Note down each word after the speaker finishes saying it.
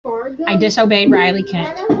I disobeyed Riley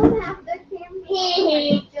Kent.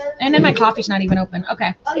 And then my coffee's not even open.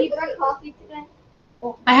 Okay. Oh, you brought coffee today?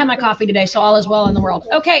 I had my coffee today, so all is well in the world.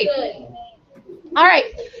 Okay. All right.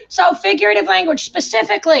 So figurative language,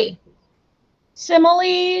 specifically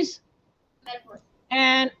similes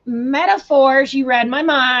and metaphors. You read my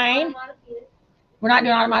mind. We're not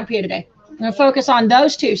doing onomatopoeia today. I'm going to focus on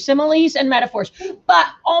those two, similes and metaphors. But,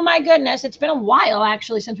 oh my goodness, it's been a while,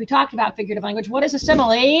 actually, since we talked about figurative language. What is a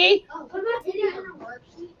simile?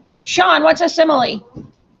 Sean, what's a simile?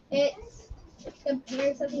 It's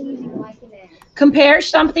compare something using like and as. Compare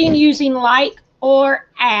something using like or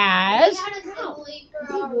as. We had a simile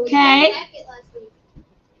for our Okay. packet last week.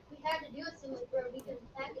 We had to do a simile for a weekend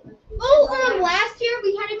packet last week. Oh, last year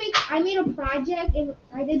we had to make. I made a project and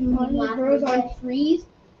I did money grows on trees,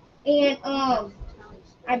 and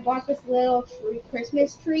I bought this little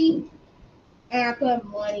Christmas tree, and I put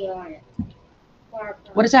money on it.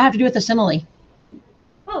 What does that have to do with the simile?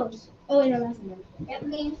 Oh, no, that's another. It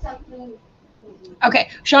means something. Okay,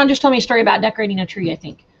 Sean just told me a story about decorating a tree, I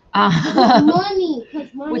think. Money,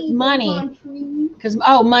 With money. on trees. Because,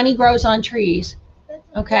 money grows on trees.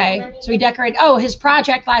 Okay, so he decorated. Oh, his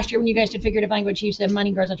project last year when you guys did figurative language, he said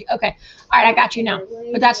money grows on trees. Okay, all right, I got you now.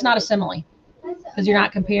 But that's not a simile because you're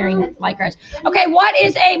not comparing like or as. Okay, what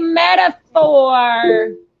is a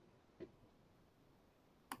metaphor?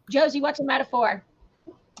 Josie, what's a metaphor?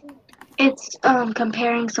 It's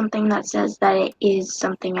comparing something that says that it is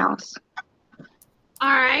something else.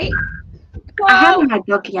 All right. I had Well, my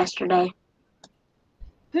book yesterday.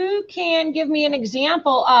 who can give me an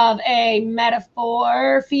example of a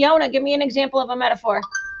metaphor? Fiona, give me an example of a metaphor.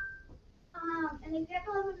 An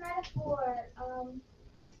example of a metaphor.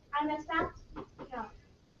 I'm as fast. No.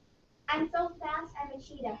 I'm so fast. I'm a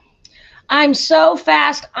cheetah. I'm so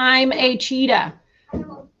fast, I'm a cheetah. I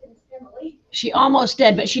almost did a simile. She almost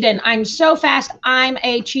did, but she didn't. I'm so fast, I'm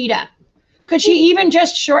a cheetah. Could she even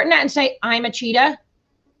just shorten that and say, I'm a cheetah?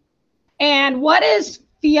 And what is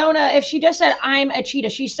Fiona, if she just said, I'm a cheetah,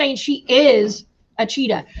 she's saying she is a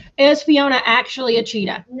cheetah. Is Fiona actually a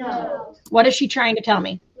cheetah? No. What is she trying to tell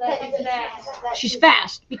me? She's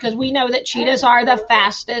fast, because we know that cheetahs are the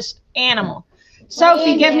fastest animal.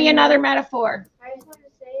 Sophie, give me another metaphor. I just want to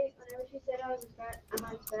say, whenever she said I'm as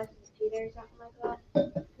fast as a cheetah or something like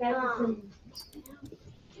that,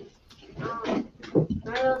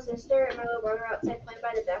 my little sister and my little brother were outside playing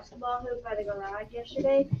by the basketball hoop by the garage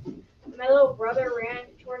yesterday. My little brother ran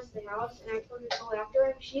towards the house, and I told her to go after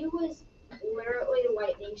him. She was literally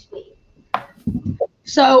lightning speed.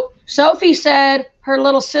 So Sophie said her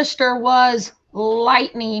little sister was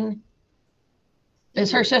lightning.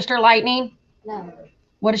 Is her sister lightning? No.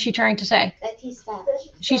 What is she trying to say? That he's fast.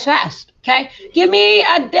 She's fast. Okay. Give me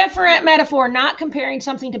a different metaphor, not comparing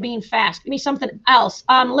something to being fast. Give me something else.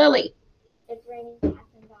 Lily. It's raining cats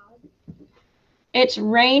and dogs. It's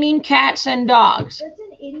raining cats and dogs. That's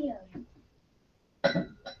an idiom.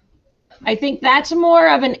 I think that's more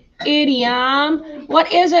of an idiom.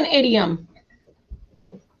 What is an idiom?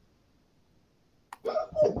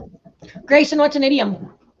 Grayson, what's an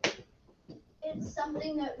idiom? It's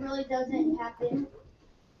something that really doesn't happen.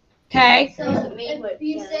 Okay. So if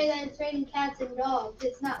you say that it's raining cats and dogs,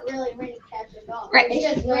 it's not really raining cats and dogs. Right.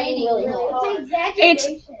 It's just raining really hard. It's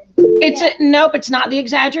nope, it's not the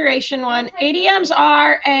exaggeration one. Idioms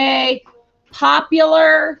are a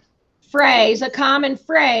popular phrase, a common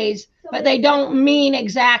phrase, but they don't mean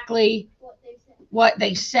exactly what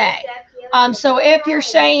they say. So if you're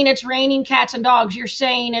saying it's raining cats and dogs, you're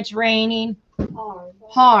saying it's raining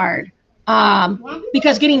hard.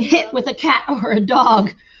 Because getting hit with a cat or a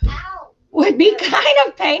dog would be kind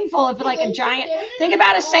of painful if like a giant, think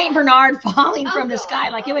about a Saint Bernard falling from the sky,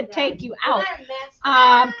 like it would take you out.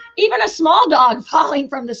 Even a small dog falling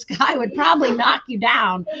from the sky would probably knock you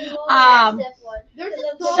down.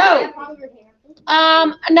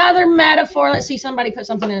 Another metaphor, let's see, somebody put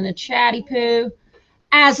something in the chatty poo.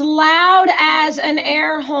 As loud as an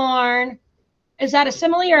air horn. Is that a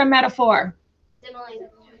simile or a metaphor?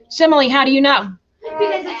 Simile, how do you know?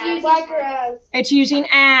 Because it's using like or as. It's using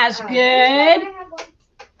as. Good.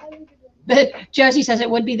 But Josie says it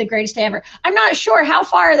would be the greatest day ever. I'm not sure. How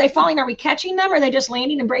far are they falling? Are we catching them? Or are they just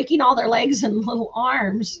landing and breaking all their legs and little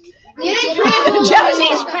arms?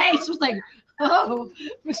 Josie's face was like, oh,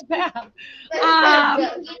 it was bad.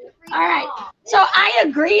 All right. So I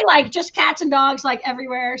agree, like just cats and dogs like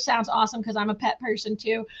everywhere sounds awesome because I'm a pet person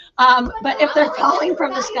too. But if they're falling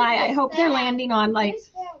from the sky, I hope they're landing on like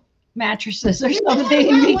mattresses or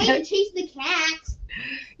something. Because, chase the cats.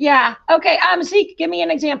 Yeah. Okay. Zeke, give me an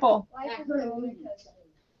example.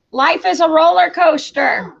 Life is a roller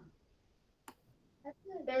coaster.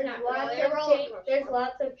 There's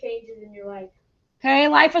lots of changes in your life. Okay,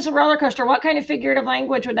 life is a roller coaster. What kind of figurative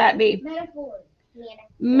language would that be? Metaphor.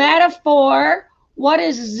 Metaphor. What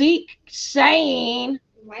is Zeke saying?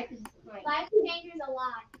 Life changes a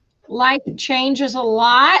lot. Life changes a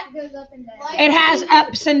lot. It goes up and down. It has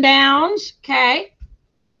ups and downs. Okay.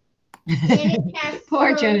 And it has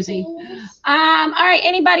Poor Josie. circles. All right.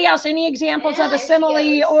 Anybody else? Any examples of a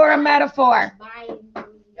simile or a metaphor?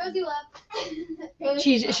 Josie left.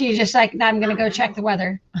 She's just like, I'm gonna go check the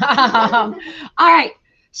weather. All right.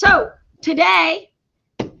 So today,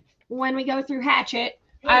 when we go through Hatchet,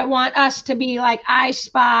 I want us to be like I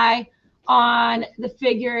Spy on the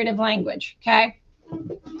figurative language. Okay.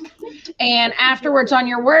 And afterwards on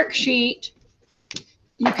your worksheet,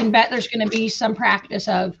 you can bet there's going to be some practice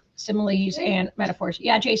of similes and metaphors.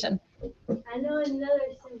 Yeah, Jason. I know another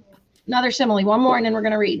simile. Another simile. One more, and then we're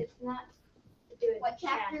going to read. It's not to do with What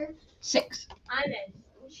chapter? 6. I'm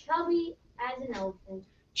as chubby as an elephant.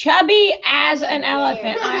 Chubby as an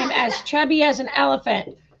elephant. I'm as chubby as an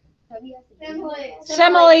elephant.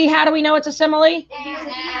 Simile. How do we know it's a simile?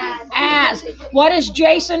 As. What is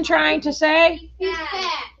Jason trying to say? He's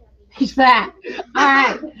fat. He's fat. All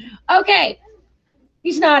right. Okay.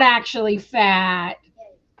 He's not actually fat.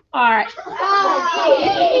 All right.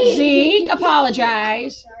 Zeke,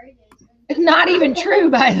 apologize. Sorry, Jason. It's not even true,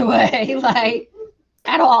 by the way, like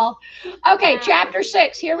at all. Okay, chapter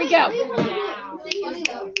 6. Here we go.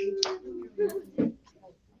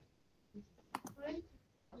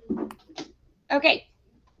 Okay.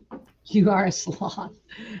 You are a sloth.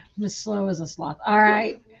 I'm as slow as a sloth. All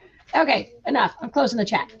right. Okay, enough. I'm closing the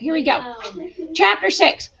chat. Here we go. Chapter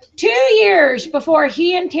 6. 2 years before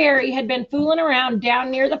he and Terry had been fooling around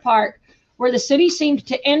down near the park, where the city seemed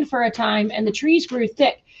to end for a time and the trees grew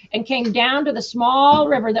thick and came down to the small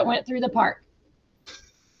river that went through the park.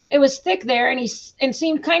 It was thick there and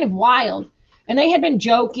seemed kind of wild. And they had been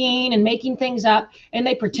joking and making things up, and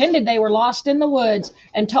they pretended they were lost in the woods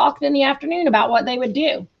and talked in the afternoon about what they would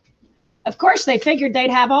do. Of course, they figured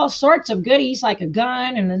they'd have all sorts of goodies like a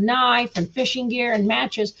gun and a knife and fishing gear and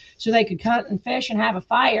matches so they could hunt and fish and have a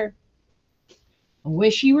fire. I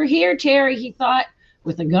wish you were here, Terry, he thought,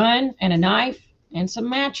 with a gun and a knife and some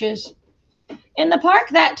matches. In the park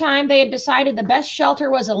that time, they had decided the best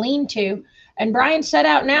shelter was a lean-to, and Brian set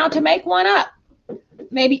out now to make one up.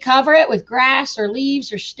 Maybe cover it with grass or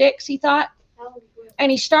leaves or sticks, he thought.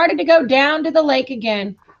 And he started to go down to the lake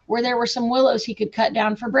again, where there were some willows he could cut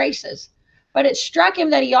down for braces. But it struck him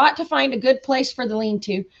that he ought to find a good place for the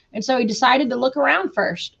lean-to, and so he decided to look around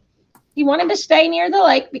first. He wanted to stay near the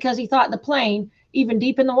lake because he thought the plane, even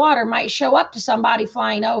deep in the water, might show up to somebody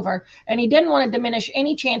flying over, and he didn't want to diminish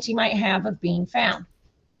any chance he might have of being found.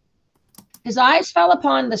 His eyes fell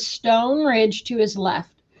upon the stone ridge to his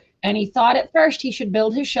left, and he thought at first he should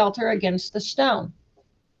build his shelter against the stone.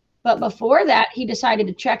 But before that, he decided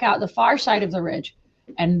to check out the far side of the ridge,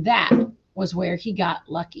 and that was where he got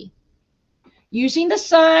lucky. Using the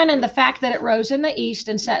sun and the fact that it rose in the east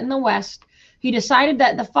and set in the west, he decided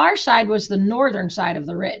that the far side was the northern side of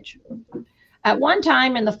the ridge. At one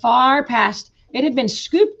time in the far past, it had been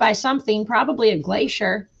scooped by something, probably a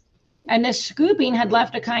glacier, and this scooping had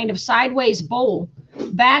left a kind of sideways bowl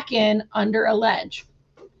back in under a ledge.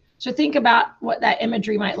 So think about what that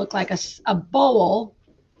imagery might look like, a bowl,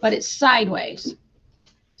 but it's sideways.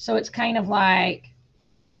 So it's kind of like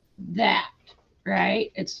that,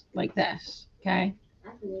 right? It's like this, okay?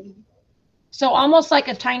 So almost like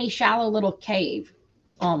a tiny, shallow little cave,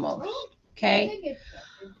 almost, okay?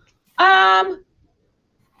 At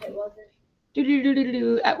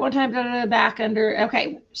one time, back under,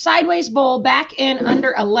 okay, sideways bowl back in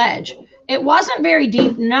under a ledge. It wasn't very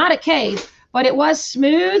deep, not a cave, but it was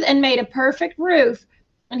smooth and made a perfect roof,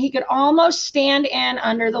 and he could almost stand in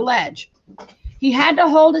under the ledge. He had to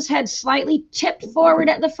hold his head slightly tipped forward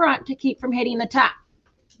at the front to keep from hitting the top.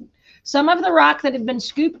 Some of the rock that had been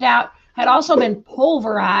scooped out had also been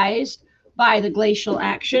pulverized by the glacial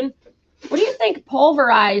action. What do you think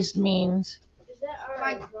pulverized means?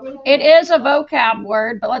 It is a vocab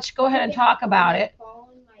word, but let's go ahead and talk about it.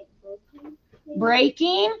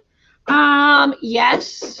 Breaking?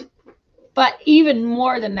 Yes, but even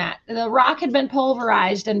more than that. The rock had been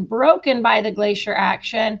pulverized and broken by the glacier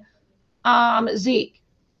action. Zeke?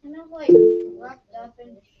 Kind of like roughed up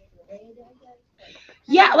and destroyed, I guess.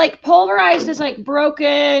 Yeah, like pulverized is like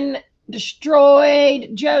broken,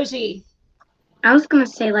 destroyed. Josie? I was gonna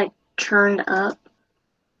say like churned up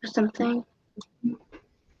or something.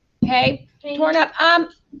 Okay, torn up.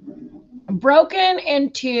 Broken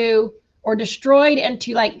into or destroyed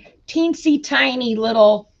into like teensy tiny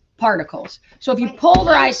little particles. So if you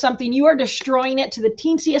pulverize something, you are destroying it to the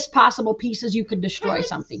teensiest possible pieces you could destroy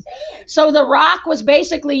something. So the rock was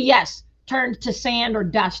basically, yes, turned to sand or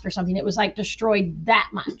dust or something. It was like destroyed that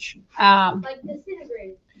much. Like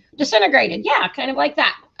disintegrated. Disintegrated. Yeah, kind of like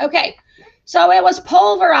that. Okay. So it was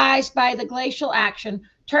pulverized by the glacial action,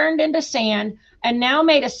 turned into sand, and now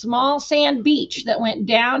made a small sand beach that went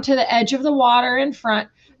down to the edge of the water in front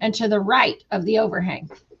and to the right of the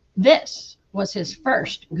overhang. This was his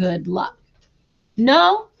first good luck.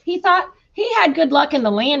 No, he thought, he had good luck in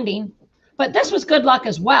the landing, but this was good luck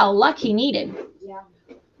as well, luck he needed.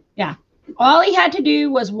 Yeah. All he had to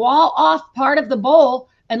do was wall off part of the bowl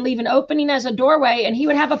and leave an opening as a doorway, and he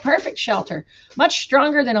would have a perfect shelter, much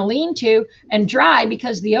stronger than a lean-to and dry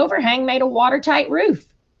because the overhang made a watertight roof.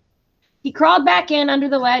 He crawled back in under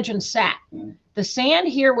the ledge and sat. The sand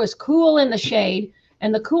here was cool in the shade,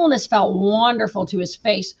 and the coolness felt wonderful to his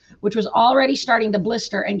face, which was already starting to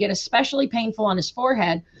blister and get especially painful on his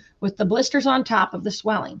forehead with the blisters on top of the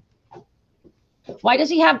swelling. Why does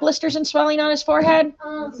he have blisters and swelling on his forehead?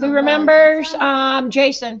 Who remembers?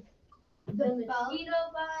 Jason. The mosquito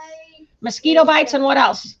bites. Mosquito bites and what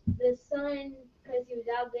else? The sun, because he was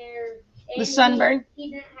out there. The sunburn.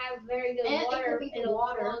 He didn't have very good water in a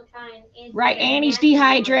long time. And Right, and he's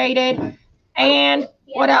dehydrated. And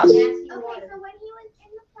what else? Okay, so when he was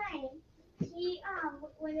in the plane, he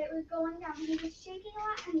when it was going down, he was shaking a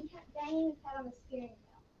lot and he kept banging his head on the steering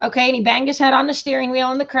wheel. Okay, and he banged his head on the steering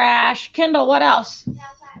wheel in the crash. Kendall, what else? That's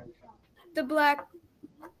why I was wrong. The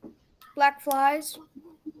black flies.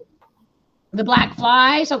 The black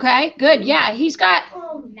flies. Okay, good. Yeah, he's got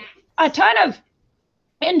a ton of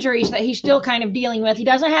injuries that he's still kind of dealing with. He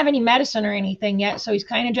doesn't have any medicine or anything yet, so he's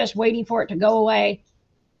kind of just waiting for it to go away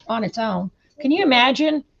on its own. Can you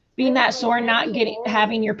imagine being that sore and not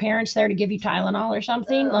having your parents there to give you Tylenol or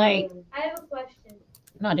something? Like, I have a question.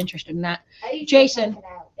 I'm not interested in that. Jason.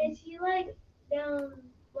 Is he like down,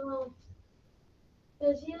 well,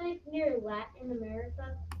 is he like near Latin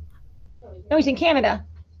America? No, he's in Canada.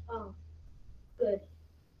 Oh, good.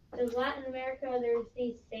 Because Latin America, there's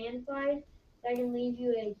these sand flies that can leave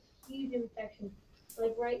you a huge infection.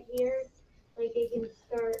 Like right here, like it can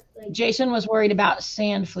start like. Jason was worried about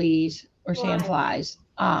sand fleas or sand flies.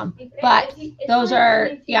 If But it's those only are,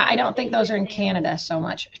 22 yeah, I don't think those are in sand Canada so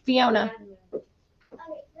much. Fiona. Okay,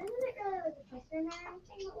 this isn't really like a question or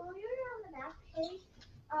anything, but when we were on the map page,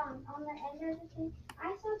 on the end of the thing,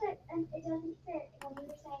 I saw that it doesn't fit when we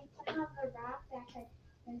were saying somehow the rock that had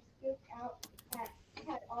been scooped out that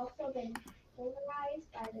had also been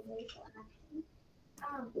polarized by the glacial action.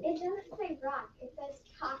 It doesn't say rock, it says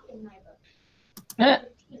top in my book.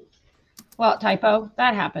 Well, typo.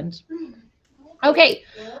 That happens. Okay.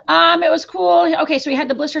 It was cool. Okay, so he had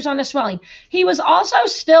the blisters on the swelling. He was also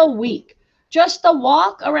still weak. Just the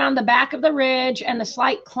walk around the back of the ridge and the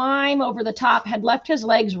slight climb over the top had left his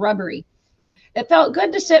legs rubbery. It felt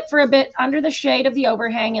good to sit for a bit under the shade of the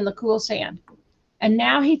overhang in the cool sand. And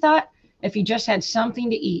now he thought, if he just had something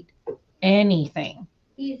to eat, anything.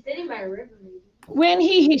 He's sitting by a river. When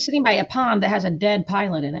he's sitting by a pond that has a dead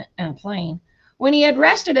pilot in it and a plane. When he had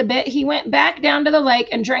rested a bit, he went back down to the lake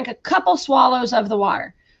and drank a couple swallows of the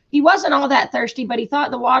water. He wasn't all that thirsty, but he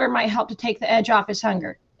thought the water might help to take the edge off his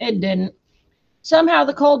hunger. It didn't. Somehow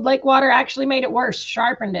the cold lake water actually made it worse,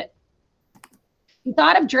 sharpened it. He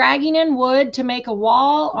thought of dragging in wood to make a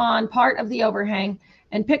wall on part of the overhang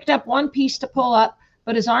and picked up one piece to pull up,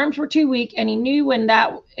 but his arms were too weak, and he knew when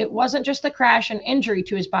that it wasn't just the crash and injury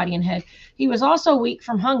to his body and head. He was also weak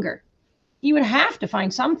from hunger. He would have to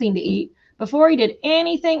find something to eat. Before he did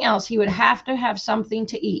anything else, he would have to have something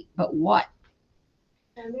to eat. But what?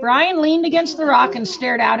 Brian leaned against the rock and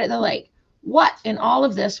stared out at the lake. What in all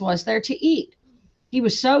of this was there to eat? He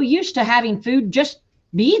was so used to having food just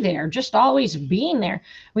be there, just always being there.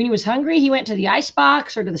 When he was hungry, he went to the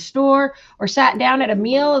icebox or to the store or sat down at a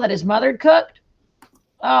meal that his mother had cooked.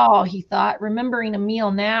 Oh, he thought, remembering a meal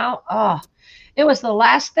now. Oh, it was the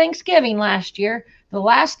last Thanksgiving last year, the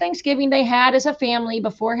last Thanksgiving they had as a family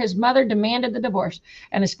before his mother demanded the divorce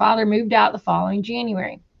and his father moved out the following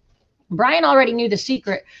January. Brian already knew the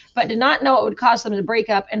secret, but did not know it would cause them to break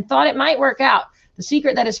up and thought it might work out. The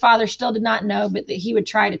secret that his father still did not know, but that he would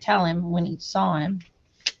try to tell him when he saw him.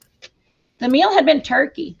 The meal had been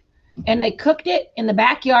turkey, and they cooked it in the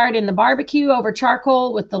backyard in the barbecue over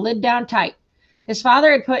charcoal with the lid down tight. His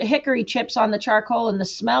father had put hickory chips on the charcoal, and the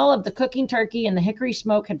smell of the cooking turkey and the hickory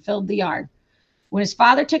smoke had filled the yard. When his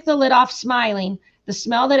father took the lid off smiling, the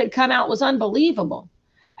smell that had come out was unbelievable.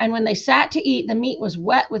 And when they sat to eat, the meat was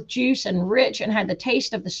wet with juice and rich and had the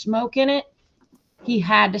taste of the smoke in it. He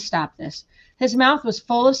had to stop this. His mouth was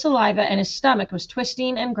full of saliva and his stomach was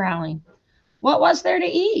twisting and growling. What was there to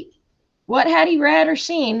eat? What had he read or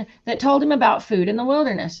seen that told him about food in the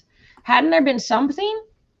wilderness? Hadn't there been something?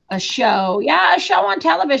 A show. Yeah, a show on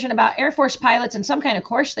television about Air Force pilots and some kind of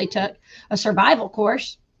course they took, a survival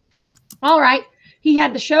course. All right. He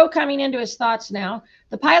had the show coming into his thoughts now.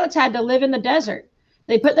 The pilots had to live in the desert.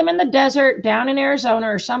 They put them in the desert down in Arizona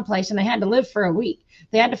or someplace, and they had to live for a week.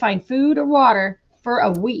 They had to find food or water for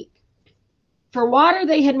a week. For water,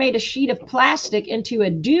 they had made a sheet of plastic into a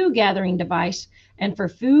dew gathering device, and for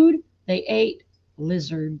food, they ate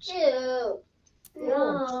lizards. Ew.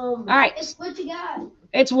 All right. It's what you got.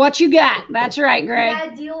 It's what you got. That's right, Greg. You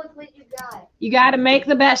gotta deal with what you got. You got to make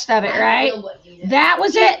the best of it, right? That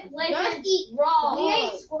was it. Just eat raw. We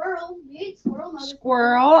ate squirrel. We ate squirrel.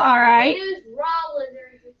 Squirrel. All right. Use raw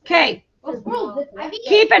lizards. Okay. Well, squirrel.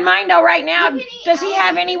 Keep in mind, though, right now, does he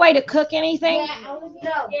have any way to cook anything? No.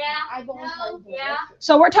 Yeah. I don't know. Yeah.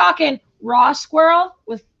 So we're talking raw squirrel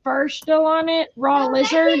with fur still on it, raw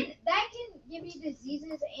lizard. That can give you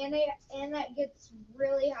diseases, and that gets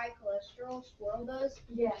really high cholesterol. Squirrel does.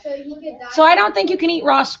 Yeah. So you could die. So I don't think you can eat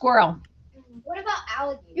raw squirrel. What about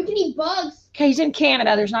alligator? You can eat bugs. Okay, he's in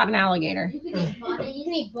Canada. There's not an alligator. You can eat bugs. You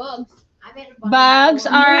can eat bugs. I made a Bugs,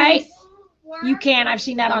 all right. You can. I've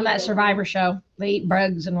seen that on that Survivor show. They eat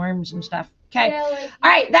bugs and worms and stuff. Okay. Yeah, like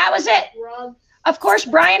All right, that was it. grubs. Of course,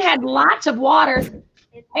 Brian had lots of water,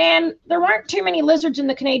 and there weren't too many lizards in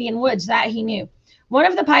the Canadian woods, that he knew. One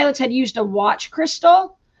of the pilots had used a watch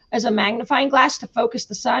crystal as a magnifying glass to focus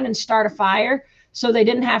the sun and start a fire, so they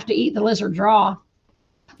didn't have to eat the lizard raw.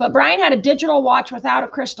 But Brian had a digital watch without a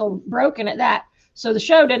crystal, broken at that, so the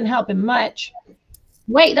show didn't help him much.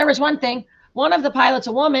 Wait, there was one thing. One of the pilots,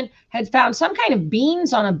 a woman, had found some kind of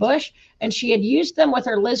beans on a bush, and she had used them with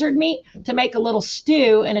her lizard meat to make a little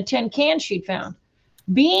stew in a tin can she'd found.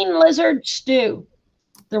 Bean lizard stew.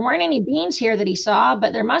 There weren't any beans here that he saw,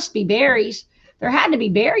 but there must be berries. There had to be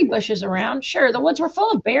berry bushes around. Sure, the woods were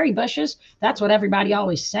full of berry bushes. That's what everybody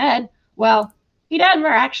always said. Well, he never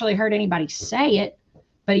actually heard anybody say it,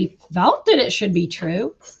 but he felt that it should be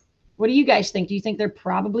true. What do you guys think? Do you think there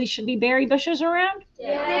probably should be berry bushes around?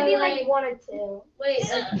 Yeah, Maybe like one or two.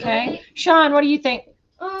 Wait. Okay. Sean, what do you think?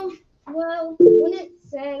 Well, when it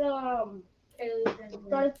said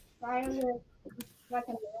Start fire like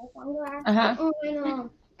a marathon glass. Uh-huh. When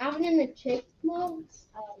Alvin and the Chipmunks,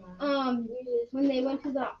 when they went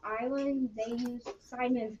to the island, they used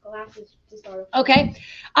Simon's glasses to start a fire. Okay.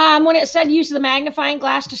 When it said use the magnifying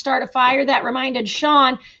glass to start a fire, that reminded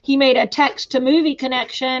Sean, he made a text to movie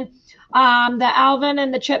connection. The Alvin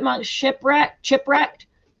and the Chipmunks Shipwrecked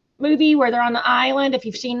movie where they're on the island, if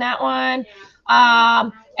you've seen that one.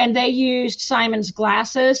 And they used Simon's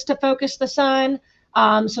glasses to focus the sun.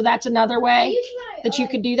 So that's another way that you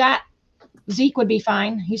could do that. Zeke would be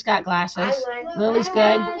fine. He's got glasses. Lily's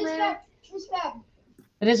good. Respect.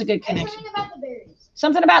 It is a good And connection. something about the berries.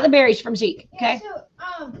 Something about the berries from Zeke. Okay. Yeah,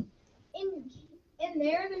 so in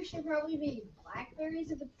there should probably be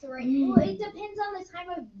blackberries if it's the right. Well, it depends on the time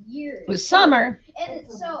of year. With summer,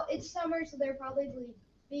 And so it's summer, so there probably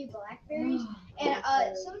be blackberries.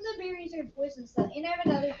 And some of the berries are poisonous. So, and I have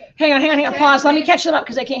another thing. hang on, pause. Let me catch them up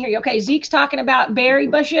because I can't hear you. Okay, Zeke's talking about berry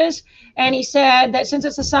bushes, and he said that since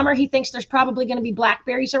it's the summer, he thinks there's probably going to be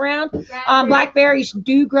blackberries around. Blackberries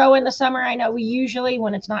do grow in the summer. I know we usually,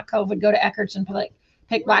 when it's not COVID, go to Eckert's and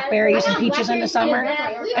pick blackberries and peaches in the summer,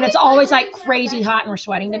 and it's always like crazy hot and we're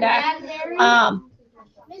sweating to death.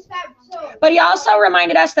 Miss Fab, so But he also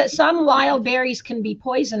reminded us that some wild berries can be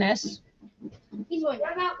poisonous. he's going.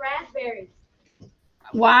 What about raspberries?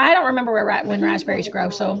 Well, I don't remember when raspberries grow,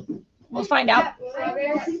 so we'll find out.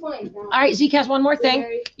 All right, Zeke has one more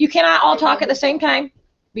thing. You cannot all talk at the same time.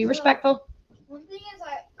 Be respectful. One thing is,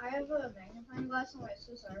 I have a magnifying glass on my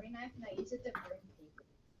Swiss Army knife, and I use it to burn paper.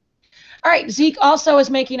 All right, Zeke also is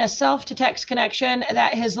making a self-to-text connection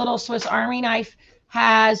that his little Swiss Army knife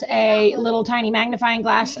has a little tiny magnifying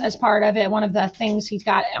glass as part of it, one of the things he's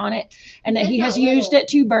got on it, and that he has used it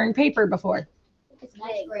to burn paper before. That's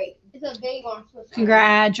great. It's a big one.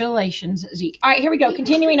 Congratulations, Zeke. All right, here we go.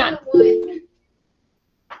 Continuing on.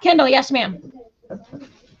 Kendall, yes, ma'am.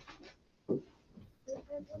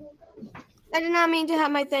 I did not mean to have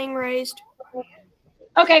my thing raised.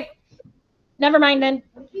 Okay. Never mind then.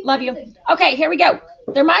 Love you. Okay, here we go.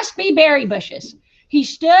 There must be berry bushes. He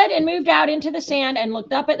stood and moved out into the sand and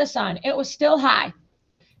looked up at the sun. It was still high.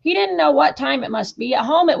 He didn't know what time it must be. At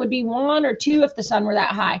home, it would be 1 or 2 if the sun were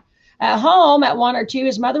that high. At home, at 1 or 2,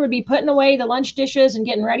 his mother would be putting away the lunch dishes and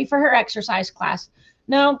getting ready for her exercise class.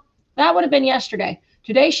 No, that would have been yesterday.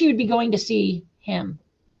 Today, she would be going to see him.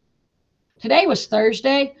 Today was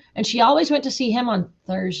Thursday, and she always went to see him on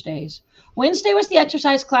Thursdays. Wednesday was the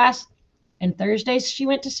exercise class, and Thursdays she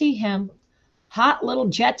went to see him. Hot little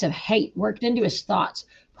jets of hate worked into his thoughts,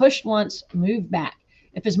 pushed once, moved back.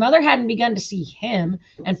 If his mother hadn't begun to see him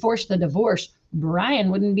and forced the divorce, Brian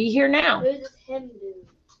wouldn't be here now. Who's this him dude?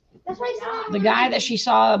 That's why I saw The guy that she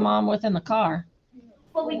saw mom with in the car.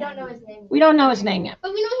 But we don't know his name. We don't know his name yet.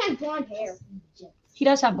 But we know he has blonde hair. He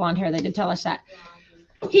does have blonde hair. They did tell us that.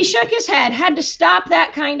 He shook his head, had to stop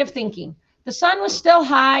that kind of thinking. The sun was still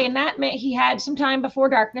high, and that meant he had some time before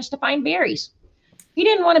darkness to find berries. He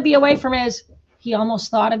didn't want to be away from he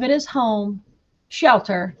almost thought of it as home,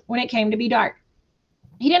 shelter, when it came to be dark.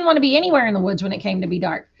 He didn't want to be anywhere in the woods when it came to be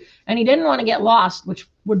dark, and he didn't want to get lost, which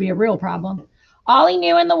would be a real problem. All he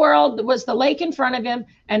knew in the world was the lake in front of him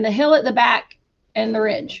and the hill at the back and the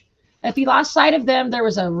ridge. If he lost sight of them, there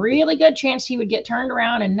was a really good chance he would get turned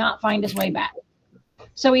around and not find his way back.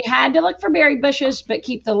 So he had to look for berry bushes, but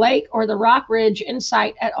keep the lake or the rock ridge in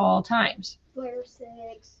sight at all times. Flare 6.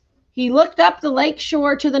 He looked up the lake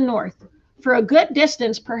shore to the north. For a good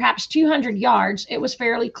distance, perhaps 200 yards, it was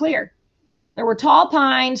fairly clear. There were tall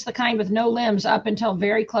pines, the kind with no limbs up until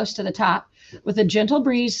very close to the top, with a gentle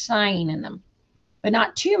breeze sighing in them, but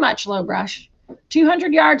not too much low brush.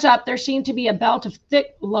 200 yards up, there seemed to be a belt of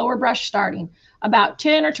thick lower brush starting, about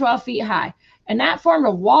 10 or 12 feet high, and that formed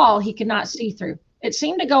a wall he could not see through. It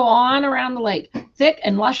seemed to go on around the lake, thick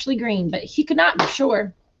and lushly green, but he could not be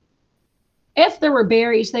sure. If there were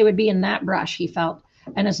berries, they would be in that brush, he felt,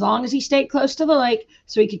 and as long as he stayed close to the lake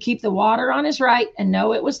so he could keep the water on his right and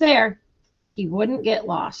know it was there, he wouldn't get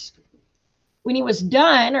lost. When he was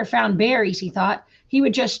done or found berries, he thought, he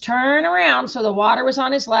would just turn around so the water was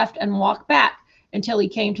on his left and walk back until he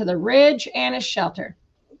came to the ridge and his shelter.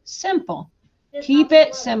 Simple. Keep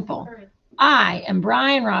it simple. I am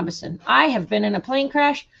Brian Robinson. I have been in a plane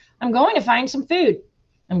crash. I'm going to find some food.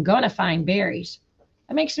 I'm going to find berries.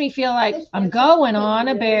 It makes me feel like I'm going on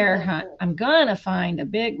a bear hunt. I'm going to find a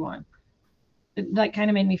big one. That kind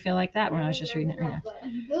of made me feel like that when I was just reading it right now.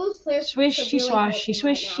 Swishy swashy,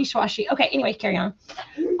 swishy swashy. Okay, anyway, carry on.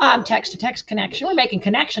 Text to text connection. We're making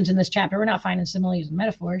connections in this chapter. We're not finding similes and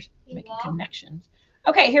metaphors. We're making connections.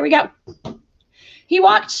 Okay, here we go. He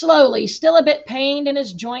walked slowly, still a bit pained in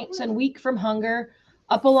his joints and weak from hunger,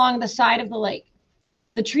 up along the side of the lake.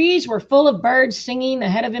 The trees were full of birds singing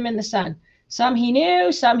ahead of him in the sun. Some he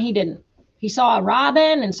knew, some he didn't. He saw a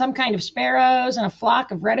robin and some kind of sparrows and a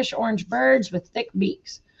flock of reddish-orange birds with thick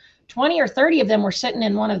beaks. 20 or 30 of them were sitting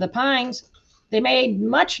in one of the pines. They made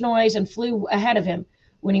much noise and flew ahead of him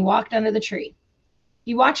when he walked under the tree.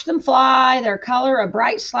 He watched them fly, their color a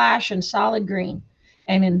bright slash and solid green.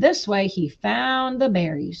 And in this way, he found the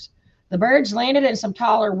berries. The birds landed in some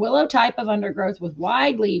taller willow type of undergrowth with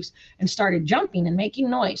wide leaves and started jumping and making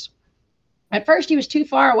noise. At first, he was too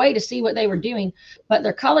far away to see what they were doing, but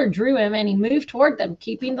their color drew him, and he moved toward them,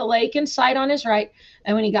 keeping the lake in sight on his right.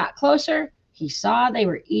 And when he got closer, he saw they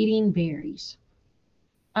were eating berries.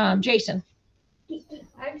 Jason.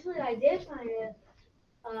 Actually, I did find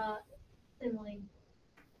a simile.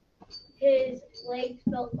 His legs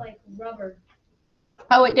felt like rubber.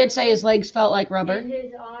 Oh, it did say his legs felt like rubber. And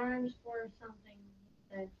his arms were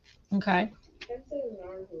something. Okay.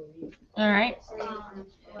 All right.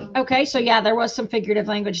 Okay, so yeah, there was some figurative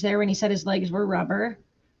language there when he said his legs were rubber.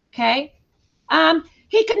 Okay.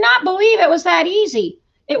 He could not believe it was that easy.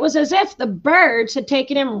 It was as if the birds had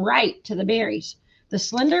taken him right to the berries. The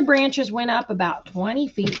slender branches went up about 20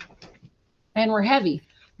 feet and were heavy,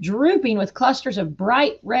 drooping with clusters of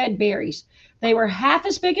bright red berries. They were half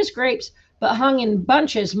as big as grapes, but hung in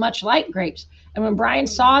bunches much like grapes. And when Brian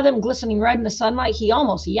saw them glistening red in the sunlight, he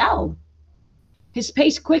almost yelled. His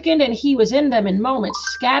pace quickened, and he was in them in moments,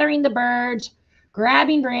 scattering the birds,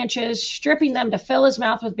 grabbing branches, stripping them to fill his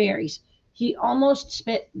mouth with berries. He almost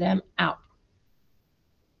spit them out.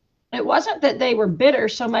 It wasn't that they were bitter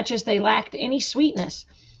so much as they lacked any sweetness,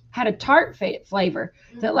 had a tart flavor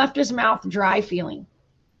that left his mouth dry feeling.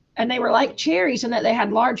 And they were like cherries in that they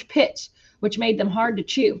had large pits, which made them hard to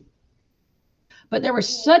chew. But there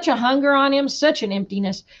was such a hunger on him, such an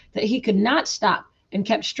emptiness, that he could not stop and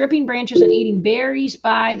kept stripping branches and eating berries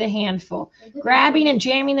by the handful, grabbing and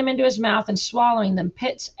jamming them into his mouth and swallowing them,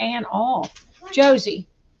 pits and all. Josie.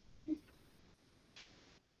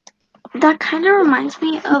 That kind of reminds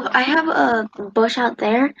me of, I have a bush out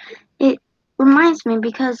there. It reminds me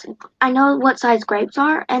because I know what size grapes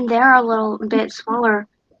are, and they're a little bit smaller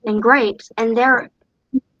than grapes, and they're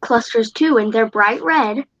clusters too, and they're bright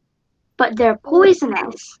red, but they're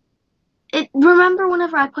poisonous. Remember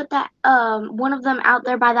whenever I put that one of them out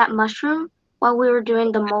there by that mushroom while we were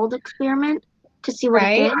doing the mold experiment to see what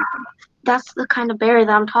it did? that's the kind of berry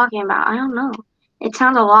that I'm talking about. I don't know. It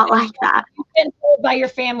sounds a lot like that. You've been told by your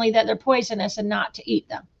family that they're poisonous and not to eat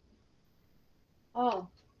them. Oh.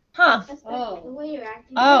 Huh. Oh. The way you're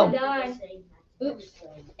acting. Oh. Die. Oops.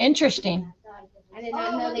 Interesting. I did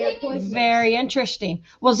not know they were poisonous. Very interesting.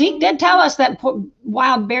 Well, Zeke did tell us that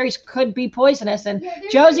wild berries could be poisonous, and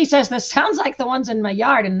Josie says this sounds like the ones in my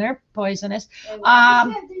yard, and they're poisonous.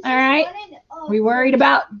 All right. We worried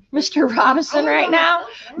about Mr. Robinson right now.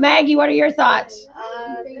 Maggie, what are your thoughts?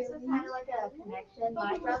 This is kind of like a connection.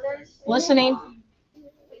 My brothers. Listening.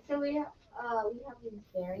 So we have these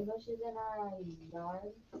berry bushes in our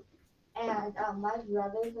yard, and my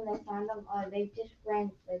brothers, when they found them, they just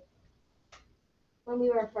ran like when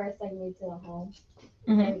we were first like moved to the home,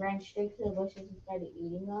 they ran straight to the bushes and started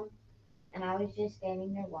eating them, and I was just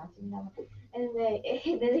standing there watching them, and then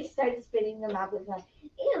they started spitting them out with like,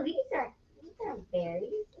 ew, these are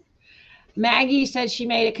berries. Maggie said she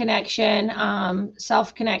made a connection,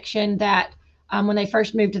 self-connection, that when they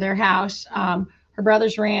first moved to their house, her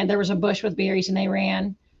brothers there was a bush with berries, and they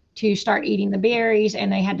ran to start eating the berries,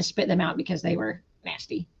 and they had to spit them out because they were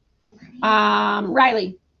nasty.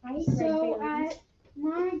 Riley. So at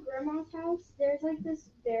my grandma's house, there's like this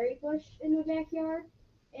berry bush in the backyard,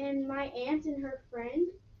 and my aunt and her friend,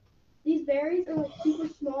 these berries are like super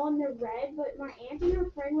small and they're red, but my aunt and her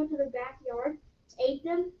friend went to the backyard, ate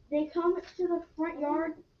them. They come to the front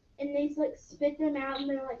yard and they like spit them out, and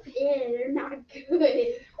they're like, ew, they're not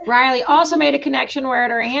good. Riley also made a connection where at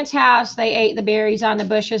her aunt's house they ate the berries on the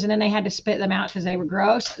bushes, and then they had to spit them out because they were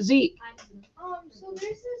gross. Zeke. So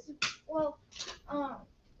there's this,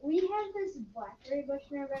 we have this blackberry bush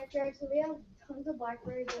in our backyard, so we have tons of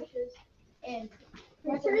blackberry bushes, and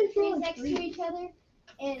blackberry trees next to each other,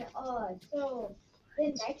 and so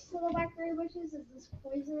then next to the blackberry bushes is this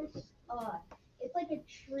poisonous, it's like a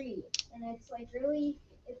tree, and it's like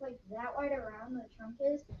that wide around the trunk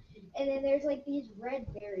is, and then there's like these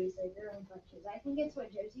red berries that grow in bunches. I think it's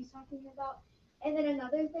what Josie's talking about. And then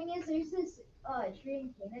another thing is there's this tree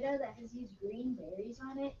in Canada that has these green berries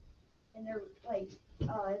on it, and they're like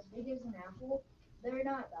as big as an apple. They're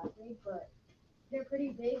not that big, but they're pretty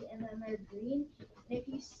big, and then they're green. And if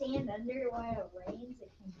you stand under while it rains,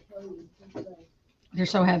 it can kill you. They're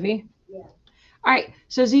so heavy. Yeah. All right.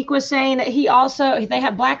 So Zeke was saying that they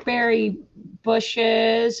have blackberry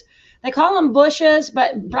bushes. They call them bushes,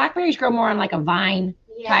 but blackberries grow more on like a vine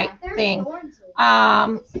type thing.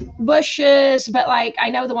 Bushes, but like I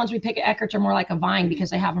know the ones we pick at Eckert's are more like a vine because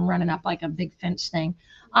they have them running up like a big fence thing.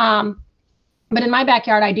 But in my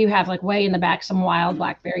backyard, I do have like way in the back some wild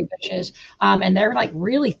blackberry bushes, and they're like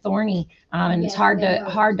really thorny, and it's hard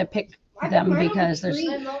to pick them because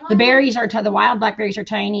the berries the wild blackberries are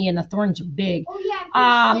tiny and the thorns are big.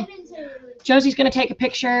 Josie's going to take a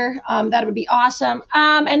picture. That would be awesome.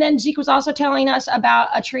 And then Zeke was also telling us about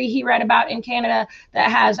a tree he read about in Canada that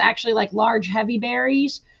has actually like large, heavy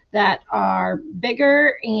berries that are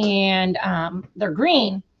bigger, and they're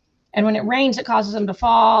green. And when it rains, it causes them to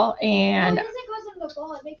fall. And it doesn't cause them to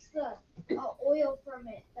fall. It makes the oil from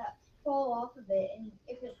it that fall off of it, and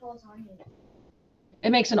if it falls on you. It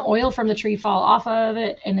makes an oil from the tree fall off of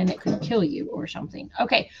it, and then it could kill you or something.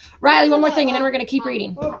 Okay, Riley, one more thing, and then we're going to keep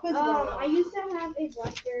reading. I used to have a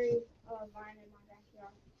blackberry vine in my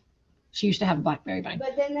backyard. She used to have a blackberry vine.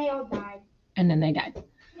 But then they all died. And then they died.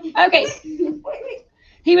 Okay.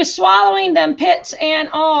 He was swallowing them, pits and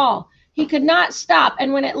all. He could not stop,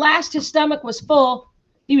 and when at last his stomach was full,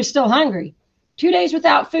 he was still hungry. 2 days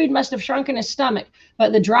without food must have shrunken his stomach,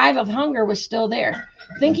 but the drive of hunger was still there.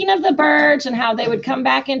 Thinking of the birds and how they would come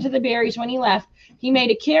back into the berries when he left, he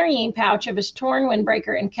made a carrying pouch of his torn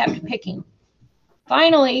windbreaker and kept picking.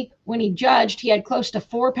 Finally, when he judged he had close to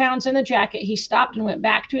 4 pounds in the jacket, he stopped and went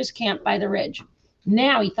back to his camp by the ridge.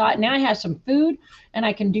 Now, he thought, now I have some food and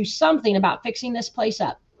I can do something about fixing this place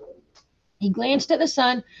up. He glanced at the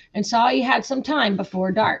sun and saw he had some time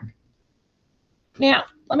before dark. Now,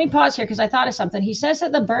 let me pause here because I thought of something. He says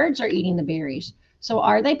that the birds are eating the berries. So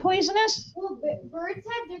are they poisonous? Well, birds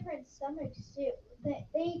have different stomachs too.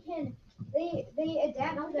 They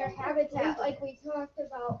adapt to their habitat. Like we talked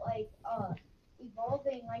about, like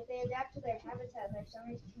evolving. Like they adapt to their habitat, and their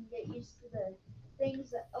stomachs can get used to the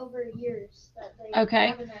things that over years that they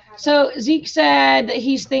have in their habitat. So Zeke said that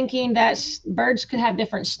he's thinking that birds could have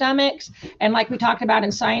different stomachs, and like we talked about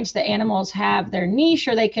in science, the animals have their niche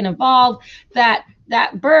or they can evolve. That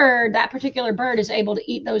particular bird is able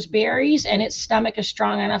to eat those berries, and its stomach is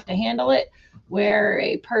strong enough to handle it, where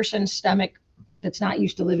a person's stomach that's not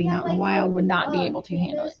used to living out in the wild would not be able to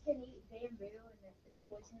handle it. Can eat bamboo and it's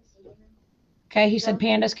poisonous to them. Okay, he said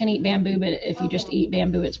pandas can eat bamboo, but if you just eat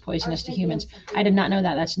bamboo, it's poisonous to humans. I did not know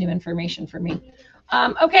that. That's new information for me.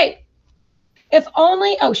 Okay, if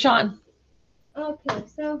only, oh, Sean. Okay,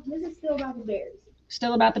 so this is still about the berries.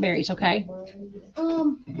 Still about the berries, okay?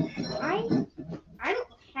 I don't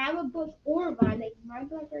have a bush or a vine. Like, my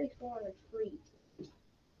blackberries grow on a tree.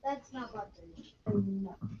 That's not blackberries.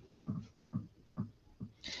 No.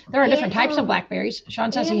 There are different types of blackberries.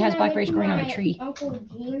 Sean says he has blackberries growing on a tree. Uncle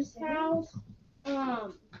Gene's house,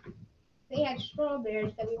 they had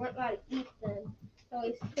strawberries that we weren't allowed to eat them. So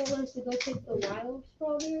he told us to go pick the wild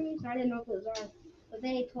strawberries. I didn't know if it was ours, but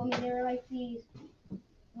then he told me they were like these,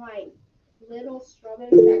 like, little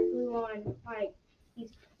strawberries that grew on like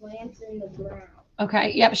these plants in the ground.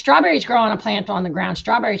 Okay, yep, strawberries grow on a plant on the ground.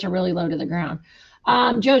 Strawberries are really low to the ground.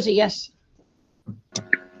 Josie, yes.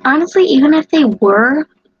 Honestly, even if they were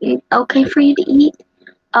okay for you to eat,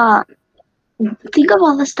 think of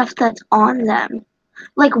all the stuff that's on them.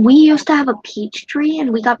 Like, we used to have a peach tree,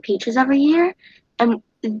 and we got peaches every year, and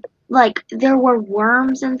like there were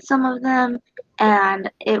worms in some of them, and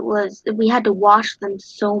we had to wash them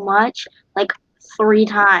so much, like 3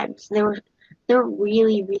 times. They're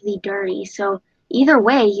really, really dirty. So either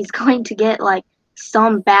way, he's going to get like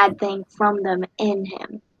some bad thing from them in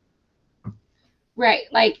him. Right,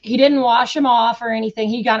 like he didn't wash them off or anything.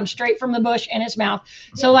 He got them straight from the bush in his mouth.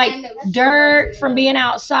 So like dirt from being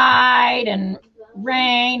outside and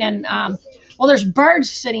rain and well, there's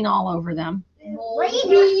birds sitting all over them.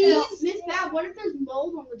 Rabies. Miss Bab, what if there's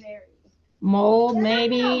mold on the berries? Mold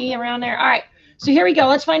maybe around there. All right, so here we go.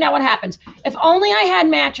 Let's find out what happens. If only I had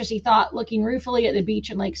matches, he thought, looking ruefully at the beach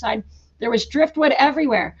and lakeside. There was driftwood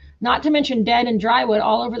everywhere, not to mention dead and dry wood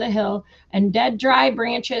all over the hill, and dead dry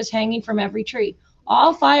branches hanging from every tree.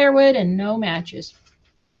 All firewood and no matches.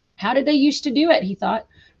 How did they used to do it, he thought.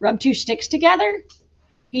 Rub 2 sticks together?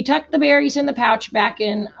 He tucked the berries in the pouch back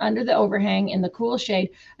in under the overhang in the cool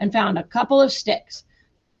shade and found a couple of sticks.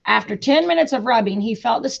 After 10 minutes of rubbing, he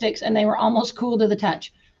felt the sticks and they were almost cool to the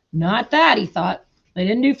touch. Not that, he thought. They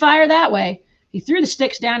didn't do fire that way. He threw the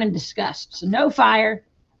sticks down in disgust. So no fire.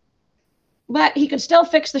 But he could still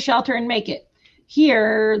fix the shelter and make it.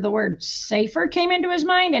 Here, the word safer came into his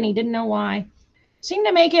mind and he didn't know why. Seemed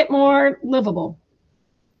to make it more livable.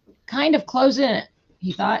 Kind of close in it,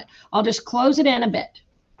 he thought. I'll just close it in a bit.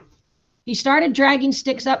 He started dragging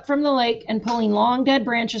sticks up from the lake and pulling long dead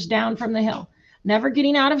branches down from the hill, never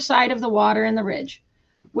getting out of sight of the water and the ridge.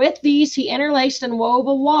 With these, he interlaced and wove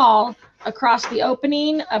a wall across the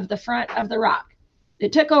opening of the front of the rock.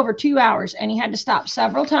 It took over 2 hours, and he had to stop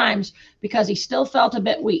several times because he still felt a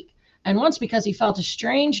bit weak, and once because he felt a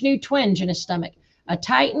strange new twinge in his stomach, a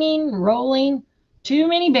tightening, rolling. Too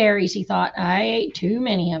many berries, he thought. I ate too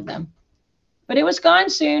many of them. But it was gone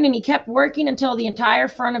soon, and he kept working until the entire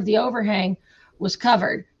front of the overhang was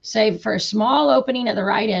covered, save for a small opening at the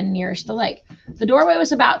right end nearest the lake. The doorway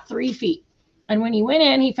was about 3 feet, and when he went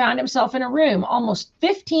in, he found himself in a room almost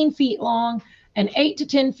 15 feet long and 8 to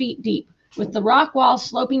 10 feet deep, with the rock wall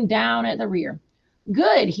sloping down at the rear.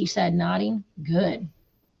 Good, he said, nodding. Good.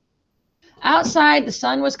 Outside, the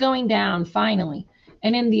sun was going down, finally,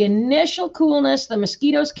 and in the initial coolness, the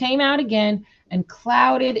mosquitoes came out again and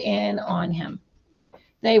clouded in on him.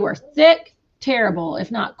 They were thick, terrible, if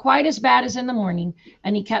not quite as bad as in the morning,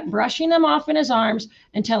 and he kept brushing them off in his arms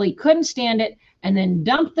until he couldn't stand it, and then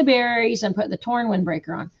dumped the berries and put the torn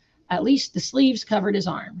windbreaker on. At least the sleeves covered his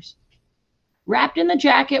arms. Wrapped in the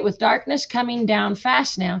jacket with darkness coming down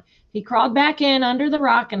fast now, he crawled back in under the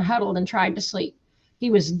rock and huddled and tried to sleep. He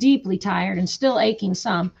was deeply tired and still aching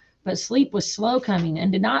some, but sleep was slow coming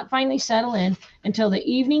and did not finally settle in until the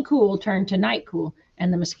evening cool turned to night cool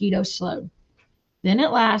and the mosquitoes slowed. Then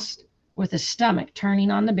at last, with his stomach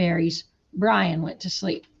turning on the berries, Brian went to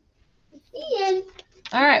sleep. Ian.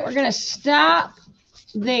 All right, we're going to stop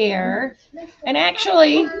there. And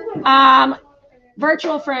actually,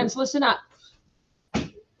 virtual friends, listen up.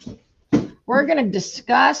 We're going to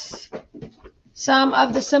discuss some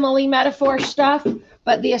of the simile metaphor stuff,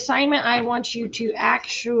 but the assignment I want you to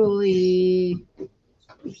actually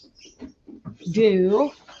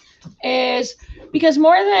do is, because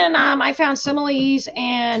more than I found similes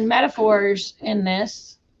and metaphors in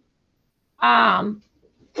this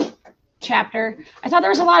chapter, I thought there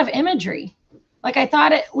was a lot of imagery. Like I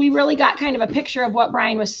thought we really got kind of a picture of what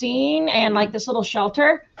Brian was seeing and like this little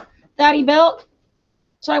shelter that he built.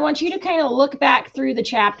 So I want you to kind of look back through the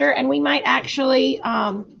chapter, and we might actually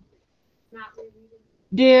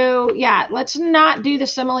let's not do the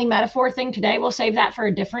simile metaphor thing today. We'll save that for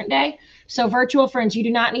a different day. So virtual friends, you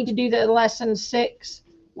do not need to do the lesson 6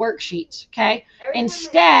 worksheets, okay?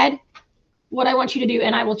 Instead, what I want you to do,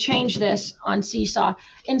 and I will change this on Seesaw.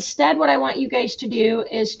 Instead, what I want you guys to do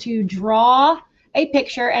is to draw a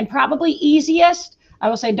picture, and probably easiest, I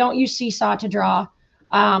will say don't use Seesaw to draw.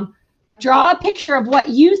 Draw a picture of what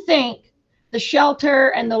you think the shelter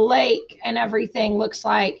and the lake and everything looks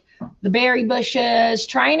like. The berry bushes,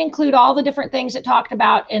 try and include all the different things that talked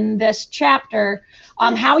about in this chapter,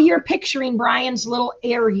 how you're picturing Brian's little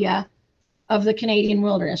area of the Canadian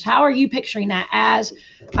wilderness. How are you picturing that as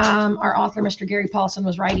our author, Mr. Gary Paulson,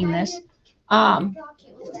 was writing this? Can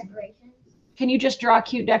you just draw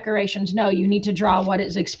cute decorations? No, you need to draw what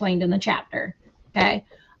is explained in the chapter. Okay.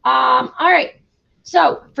 All right.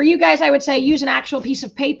 So for you guys, I would say use an actual piece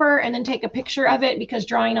of paper and then take a picture of it, because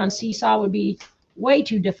drawing on Seesaw would be way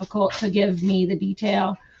too difficult to give me the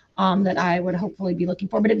detail that I would hopefully be looking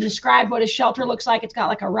for. But it described what his shelter looks like. It's got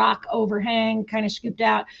like a rock overhang kind of scooped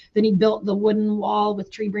out. Then he built the wooden wall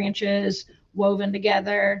with tree branches woven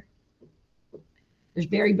together. There's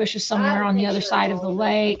berry bushes somewhere on the other side of the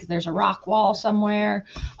lake. There's a rock wall somewhere.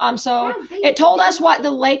 So it told us what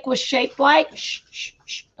the lake was shaped like. Shh, shh,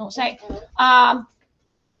 shh, don't say.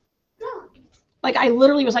 Like I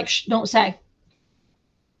literally was like, shh, don't say.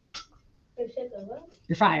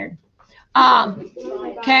 You're fired.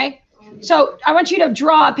 Okay. So I want you to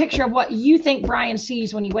draw a picture of what you think Brian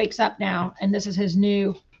sees when he wakes up now. And this is his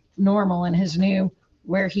new normal and his new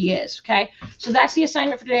where he is. Okay. So that's the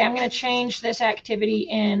assignment for today. I'm going to change this activity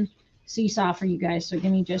in Seesaw for you guys. So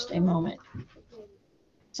give me just a moment.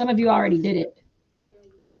 Some of you already did it.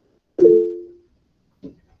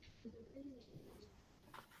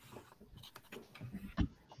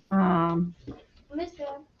 Mister,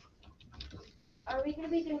 are we going to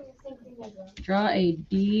be doing the same thing as well? Draw a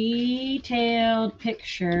detailed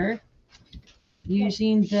picture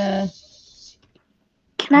using the...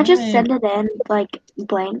 Can I just send it in, like,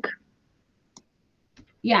 blank?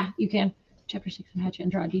 Yeah, you can. Chapter 6 of Hatchet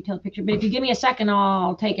and draw a detailed picture. But if you give me a second,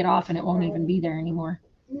 I'll take it off and it won't even be there anymore.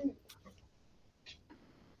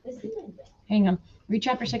 Hang on. Read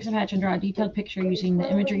Chapter 6 of Hatchet and draw a detailed picture using the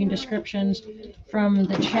imagery and descriptions from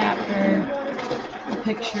the chapter. The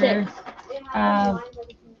picture of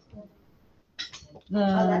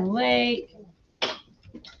the lake,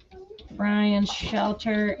 Brian's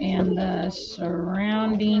shelter, and the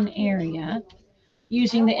surrounding area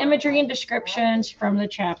using the imagery and descriptions from the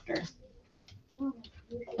chapter.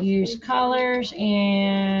 Use colors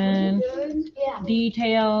and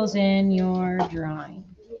details in your drawing.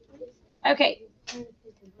 Okay.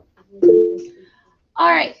 All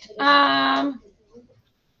right.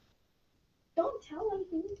 Don't tell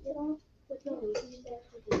anything.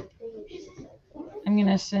 I'm going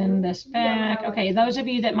to send this back. Okay, those of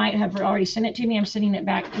you that might have already sent it to me, I'm sending it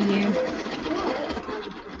back to you.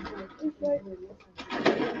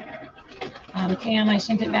 Cam, I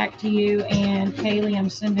sent it back to you, and Kaylee, I'm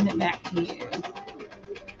sending it back to you.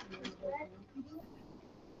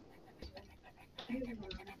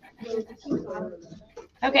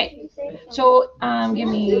 Okay, so give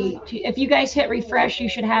me, if you guys hit refresh, you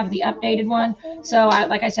should have the updated one. So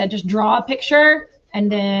like I said, just draw a picture and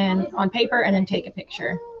then on paper and then take a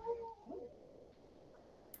picture.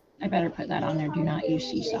 I better put that on there. Do not use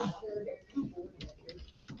Seesaw.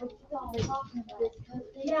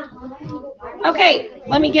 Okay,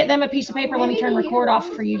 let me get them a piece of paper. Let me turn record off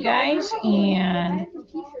for you guys, and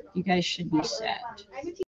you guys should be set.